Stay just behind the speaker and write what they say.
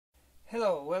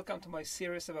Hello, welcome to my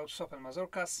series about Chopin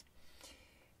Mazurkas.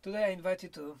 Today I invite you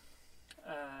to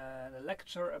the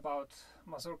lecture about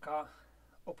Mazurka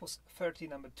Opus 30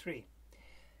 No. 3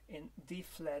 in D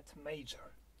flat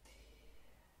major.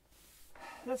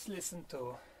 Let's listen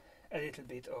to a little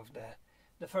bit of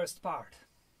the first part.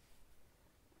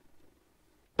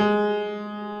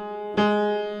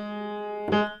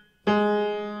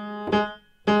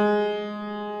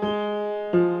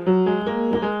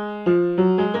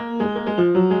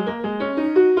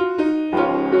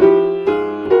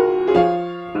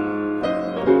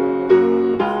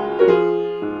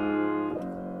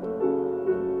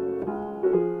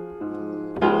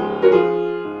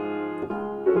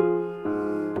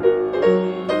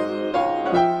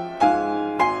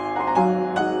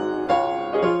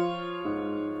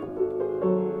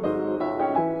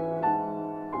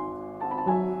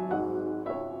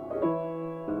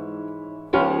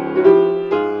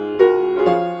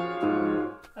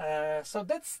 So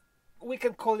we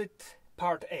can call it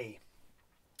part A.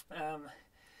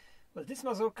 Well, this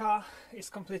mazurka is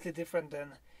completely different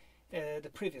than the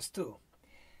previous two.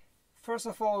 First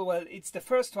of all, well, it's the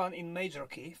first one in major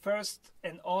key, first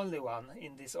and only one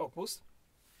in this opus,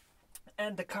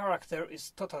 and the character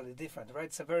is totally different, right?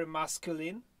 It's a very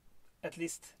masculine, at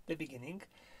least the beginning.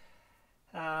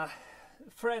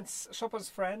 Chopin's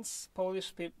friends,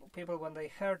 Polish people, when they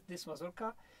heard this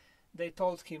mazurka, they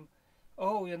told him,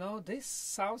 "Oh, you know, this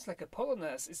sounds like a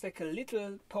polonaise. It's like a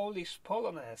little Polish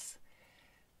polonaise."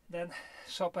 Then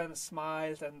Chopin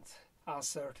smiled and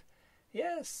answered,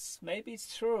 "Yes, maybe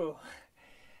it's true."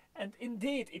 And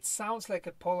indeed, it sounds like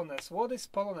a polonaise. What is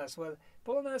polonaise? Well,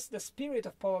 polonaise, the spirit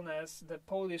of polonaise, the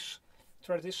Polish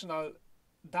traditional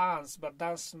dance, but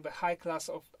dance from the high class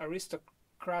of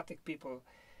aristocratic people,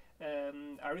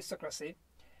 aristocracy,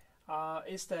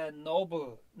 is the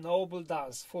noble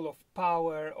dance, full of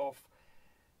power, of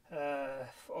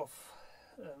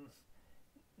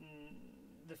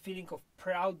the feeling of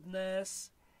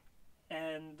proudness,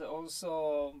 and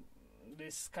also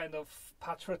this kind of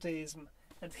patriotism.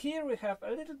 And here we have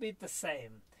a little bit the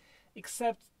same,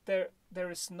 except there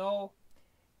is no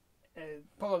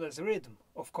polonaise rhythm,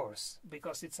 of course,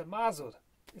 because it's a mazur.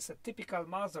 It's a typical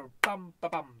mazur. Pam pa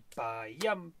pam pa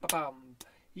yam pa pam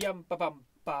yam pa pam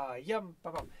pa yam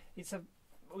pa pam.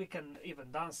 We can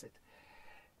even dance it.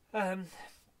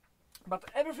 But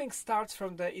everything starts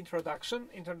from the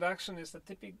introduction. Introduction is a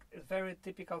very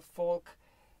typical folk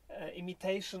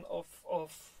imitation of,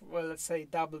 well, let's say,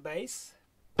 double bass.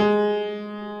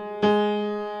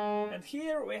 And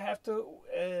here we have to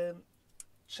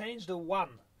change the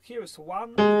one. Here is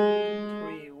 1,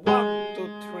 3, 1,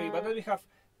 2, 3. But then we have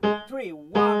 3,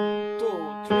 1,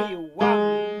 2, 3,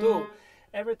 1, 2.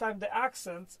 Every time the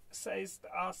accent says to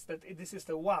us that this is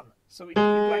the 1. So it's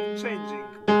like changing.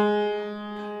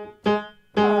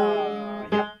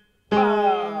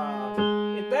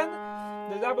 And then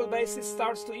the double bassist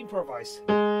starts to improvise.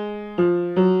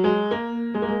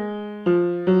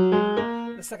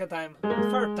 The second time,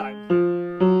 third time.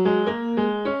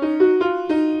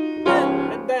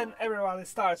 And then everyone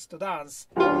starts to dance.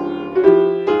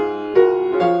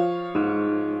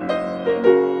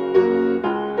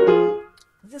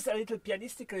 This is a little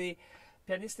pianistically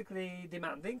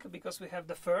demanding because we have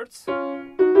the thirds.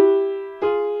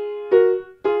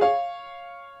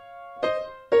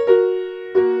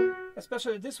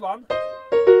 Especially this one,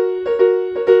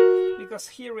 because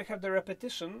here we have the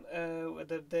repetition,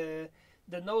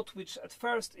 the note which at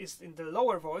first is in the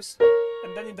lower voice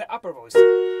and then in the upper voice.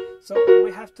 So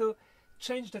we have to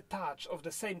change the touch of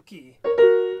the same key.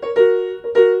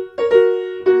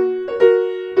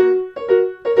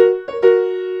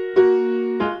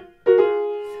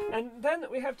 And then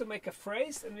we have to make a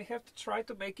phrase, and we have to try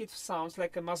to make it sound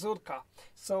like a mazurka.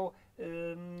 So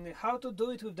how to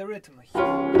do it with the rhythm?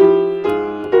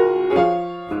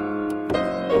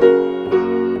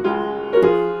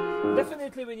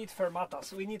 Definitely we need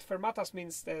fermatas. Fermatas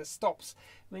means stops.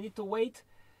 We need to wait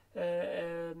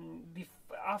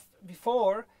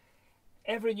before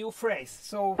every new phrase.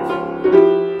 So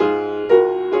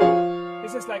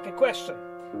this is like a question.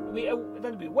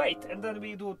 Then we wait, and then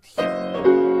we do.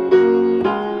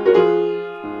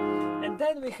 And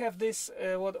then we have this.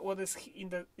 What is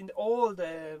in all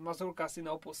the mazurkas in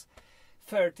Opus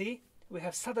 30? We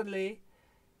have suddenly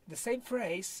the same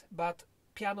phrase, but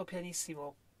piano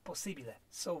pianissimo possibile.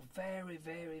 So very,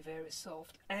 very, very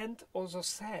soft, and also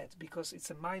sad because it's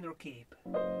a minor key.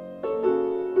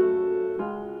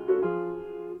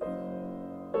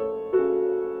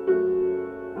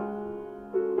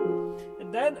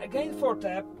 And then again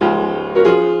forte,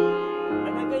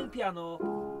 and again piano.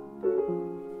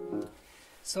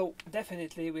 So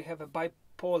definitely we have a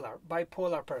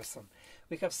bipolar person.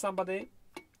 We have somebody,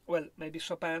 well, maybe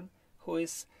Chopin, who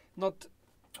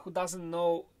doesn't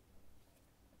know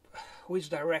which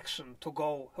direction to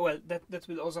go. Well, that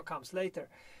will also comes later.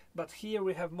 But here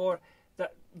we have more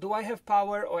that, do I have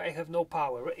power or I have no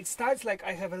power? It starts like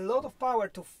I have a lot of power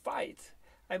to fight.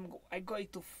 I'm going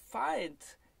to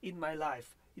fight in my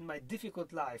life, in my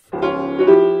difficult life. But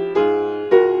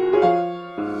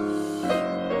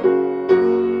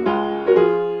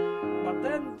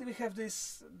then we have the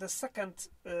second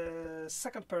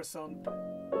person,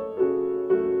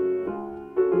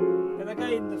 and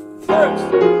again the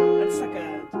first and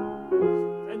second,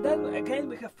 and then again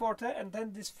we have forte, and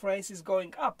then this phrase is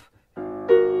going up.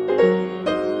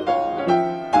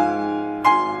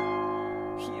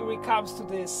 Here he comes to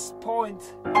this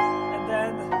point, and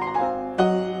then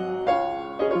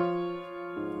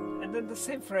the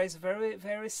same phrase, very,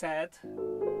 very sad.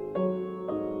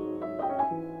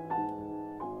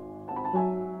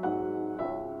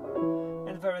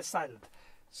 And very silent.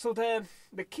 So the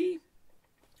key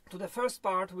to the first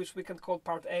part, which we can call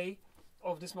part A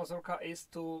of this mazurka, is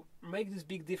to make these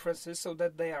big differences so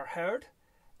that they are heard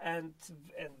and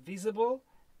visible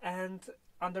and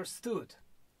understood,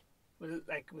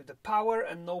 with the power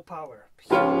and no power.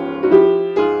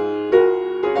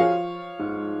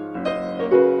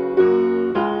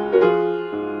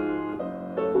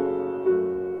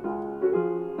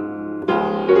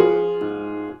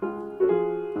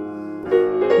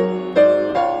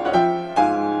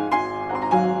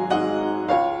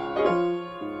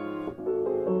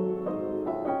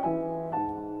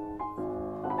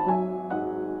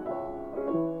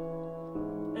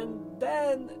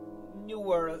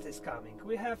 Is coming.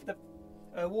 We have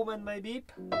a woman maybe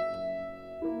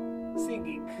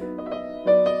singing,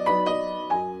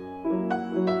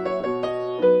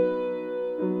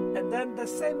 and then the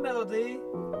same melody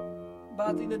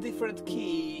but in a different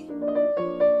key.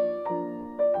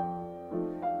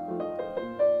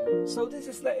 So this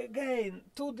is like, again,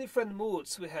 two different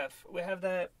moods we have. We have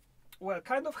the, well,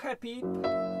 kind of happy in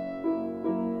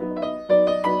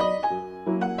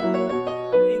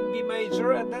B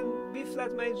major, and then B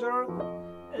flat major,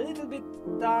 a little bit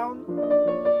down,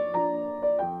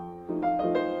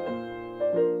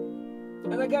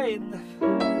 and again.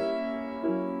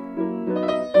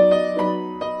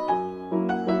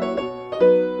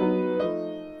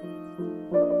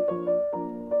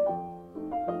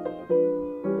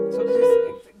 So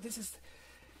this is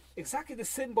exactly the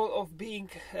symbol of being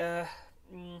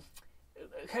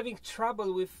having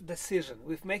trouble with decision,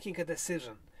 with making a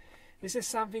decision. This is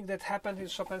something that happened in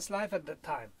Chopin's life at that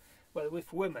time. Well,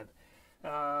 with women.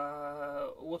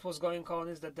 What was going on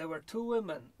is that there were two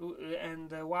women,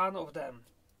 and one of them,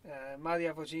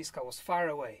 Maria Wodzińska, was far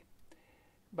away.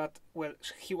 But, well,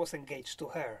 he was engaged to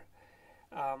her.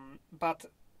 But,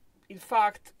 in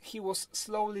fact, he was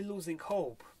slowly losing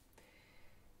hope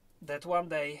that one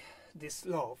day this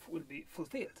love will be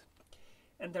fulfilled.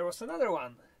 And there was another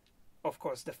one, of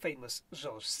course, the famous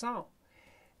Georges Sand.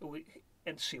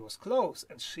 And she was close,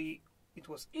 and it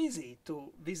was easy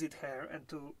to visit her and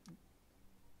to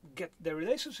get the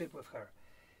relationship with her,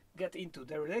 get into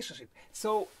the relationship.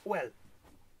 So, well,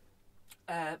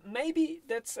 maybe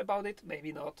that's about it,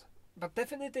 maybe not, but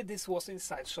definitely this was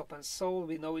inside Chopin's soul.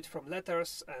 We know it from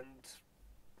letters and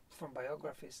from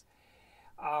biographies,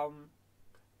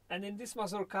 and in this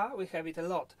mazurka we have it a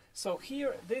lot. So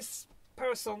here this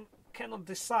person cannot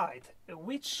decide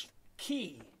which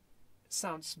key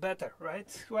sounds better,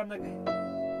 right? And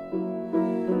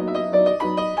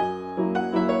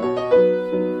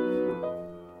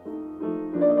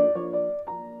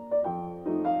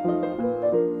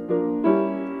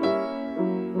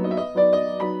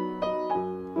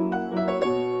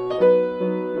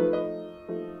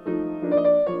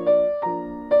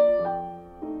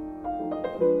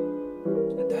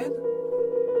then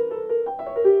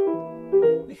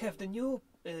we have the new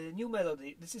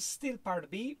melody. This is still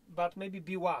part B, but maybe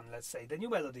B1, let's say, the new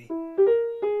melody.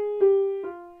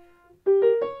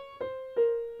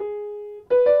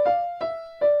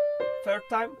 Third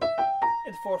time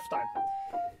and fourth time.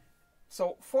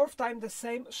 So fourth time the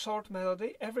same short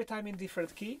melody, every time in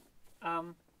different key.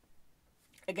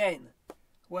 Again,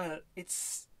 well,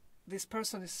 this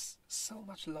person is so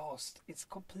much lost. It's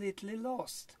completely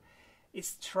lost.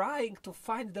 It's trying to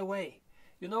find the way.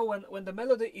 You know, when the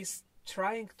melody is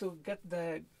trying to get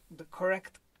the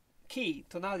correct key,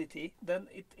 tonality, then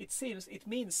it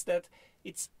means that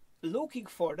it's looking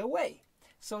for the way.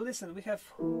 So listen, we have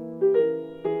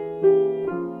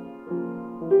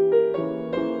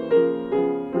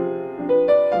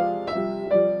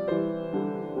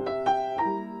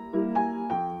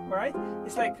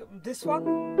It's like this one.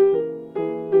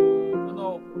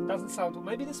 No, doesn't sound.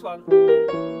 Maybe this one.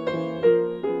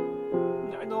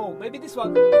 No, maybe this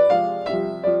one.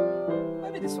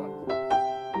 Maybe this one.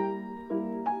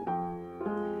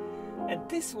 And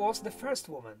this was the first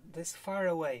woman, this far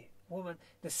away woman,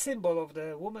 the symbol of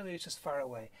the woman which is far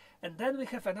away. And then we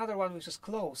have another one which is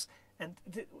close, and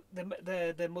the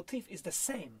motif is the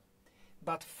same,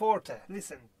 but forte.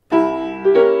 Listen.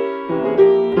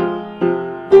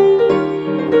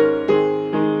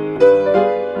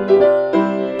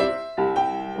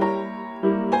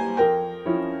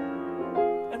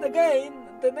 And again,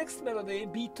 the next melody,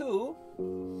 B2,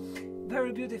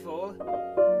 very beautiful.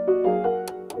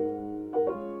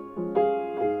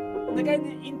 And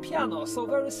again in piano, so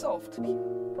very soft. And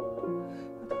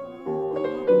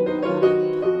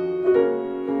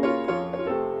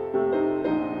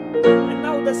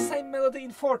now the same melody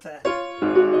in forte.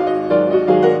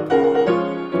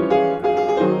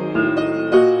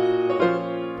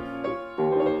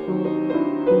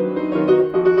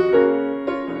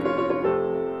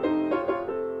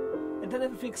 And then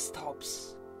everything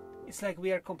stops. It's like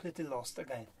we are completely lost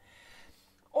again.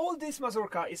 All this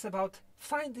mazurka is about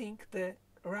finding the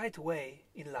right way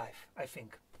in life, I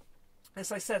think. As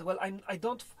I said, well, I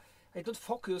don't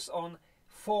focus on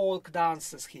folk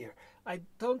dances here. I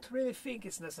don't really think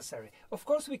it's necessary. Of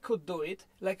course, we could do it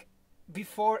like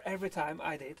before every time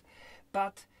I did,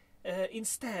 but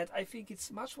instead, I think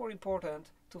it's much more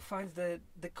important to find the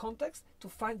context, to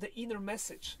find the inner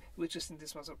message which is in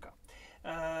this mazurka,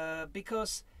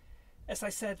 because. As I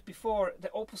said before, the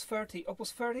Opus 30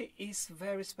 is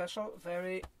very special,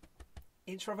 very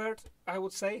introvert, I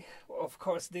would say. Of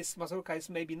course, this mazurka is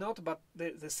maybe not, but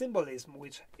the symbolism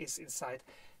which is inside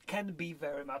can be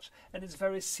very much, and it's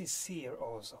very sincere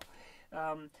also.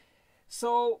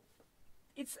 So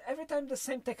it's every time the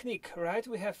same technique, right?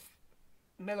 We have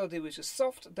melody which is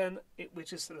soft, then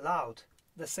which is loud,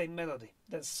 the same melody,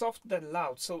 then soft, then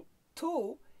loud. So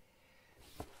two,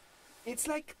 it's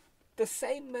like the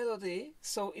same melody,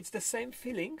 so it's the same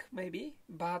feeling maybe,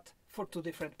 but for two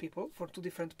different people, for two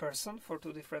different persons, for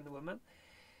two different women.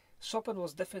 Chopin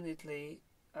was definitely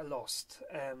lost,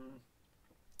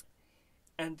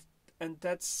 and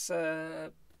that's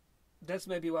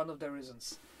maybe one of the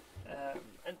reasons.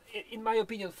 And in my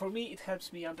opinion, for me, it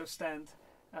helps me understand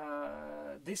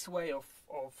this way of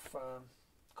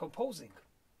composing.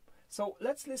 So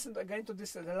let's listen again to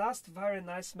this, the last very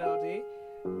nice melody.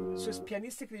 It's just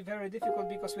pianistically very difficult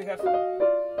because we have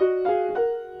the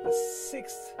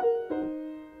sixth.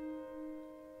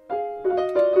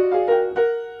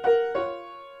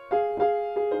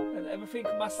 And everything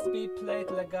must be played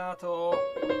legato.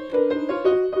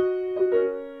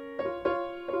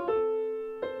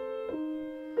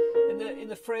 And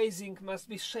the phrasing must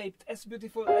be shaped as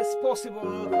beautiful as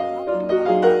possible.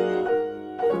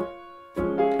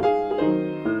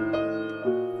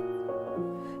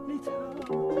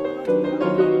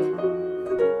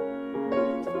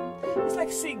 It's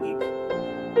like singing.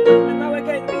 And now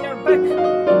again we are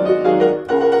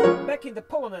back in the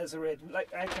Polonaise rhythm,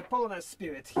 like a Polonaise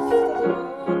spirit.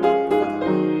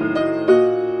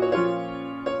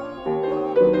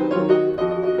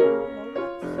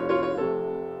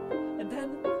 And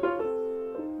then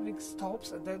it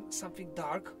stops, and then something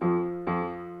dark.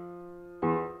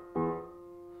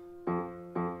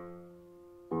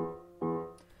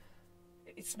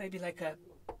 It's maybe like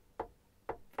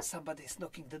somebody's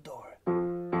knocking the door.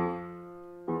 Then,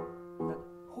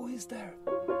 who is there?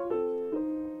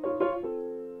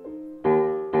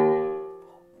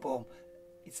 Boom.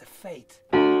 It's a fate.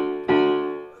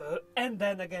 And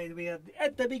then again we are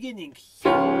at the beginning.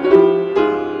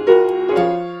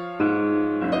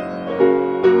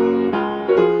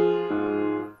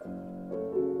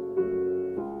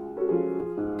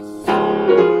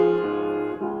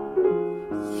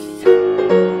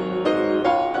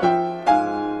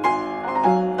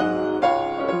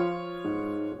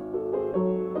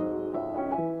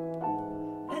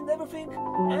 Everything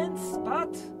ends,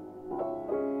 but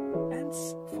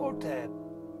ends forte.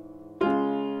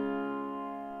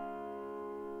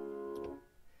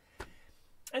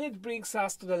 And it brings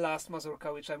us to the last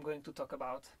mazurka, which I'm going to talk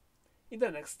about in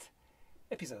the next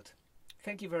episode.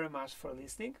 Thank you very much for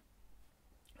listening,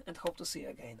 and hope to see you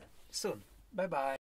again soon. Bye bye.